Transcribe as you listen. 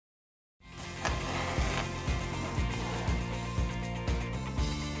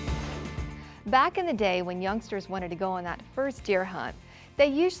Back in the day when youngsters wanted to go on that first deer hunt, they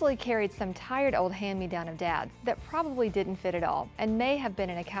usually carried some tired old hand-me-down of Dad's that probably didn't fit at all and may have been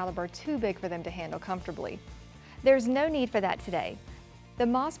in a caliber too big for them to handle comfortably. There's no need for that today. The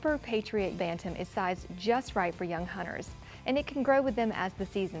Mossberg Patriot Bantam is sized just right for young hunters, and it can grow with them as the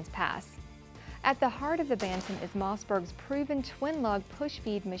seasons pass. At the heart of the Bantam is Mossberg's proven twin-lug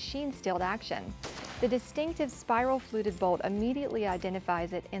push-feed machine-steeled action. The distinctive spiral-fluted bolt immediately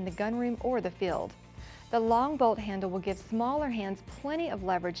identifies it in the gunroom or the field. The long bolt handle will give smaller hands plenty of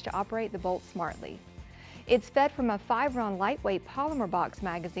leverage to operate the bolt smartly. It's fed from a 5-round lightweight polymer box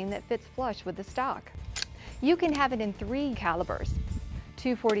magazine that fits flush with the stock. You can have it in 3 calibers: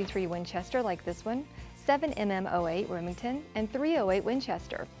 .243 Winchester like this one, 7mm .08 Remington, and .308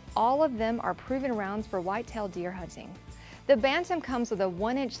 Winchester. All of them are proven rounds for white-tailed deer hunting. The Bantam comes with a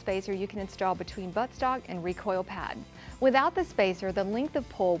 1-inch spacer you can install between buttstock and recoil pad. Without the spacer, the length of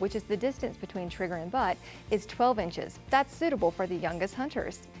pull, which is the distance between trigger and butt, is 12 inches. That's suitable for the youngest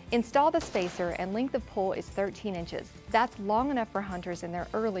hunters. Install the spacer and length of pull is 13 inches. That's long enough for hunters in their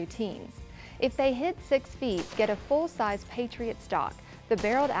early teens. If they hit 6 feet, get a full-size Patriot stock. The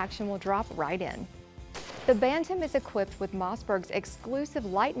barreled action will drop right in. The Bantam is equipped with Mossberg's exclusive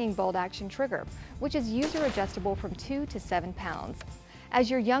lightning bolt action trigger, which is user adjustable from 2 to 7 pounds. As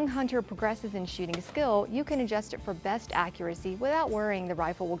your young hunter progresses in shooting skill, you can adjust it for best accuracy without worrying the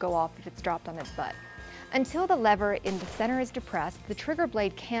rifle will go off if it's dropped on its butt. Until the lever in the center is depressed, the trigger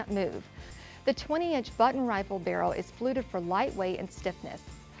blade can't move. The 20-inch button rifle barrel is fluted for lightweight and stiffness.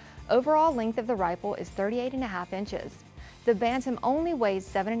 Overall length of the rifle is 38.5 inches. The Bantam only weighs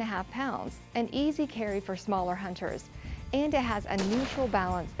 7.5 pounds, an easy carry for smaller hunters, and it has a neutral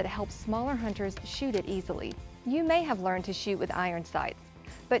balance that helps smaller hunters shoot it easily. You may have learned to shoot with iron sights,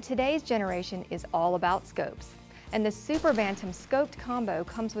 but today's generation is all about scopes. And the Super Bantam scoped combo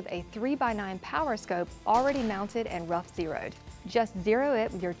comes with a 3x9 power scope already mounted and rough zeroed. Just zero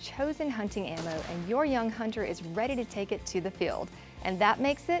it with your chosen hunting ammo and your young hunter is ready to take it to the field. And that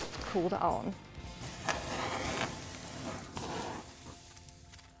makes it cool to own.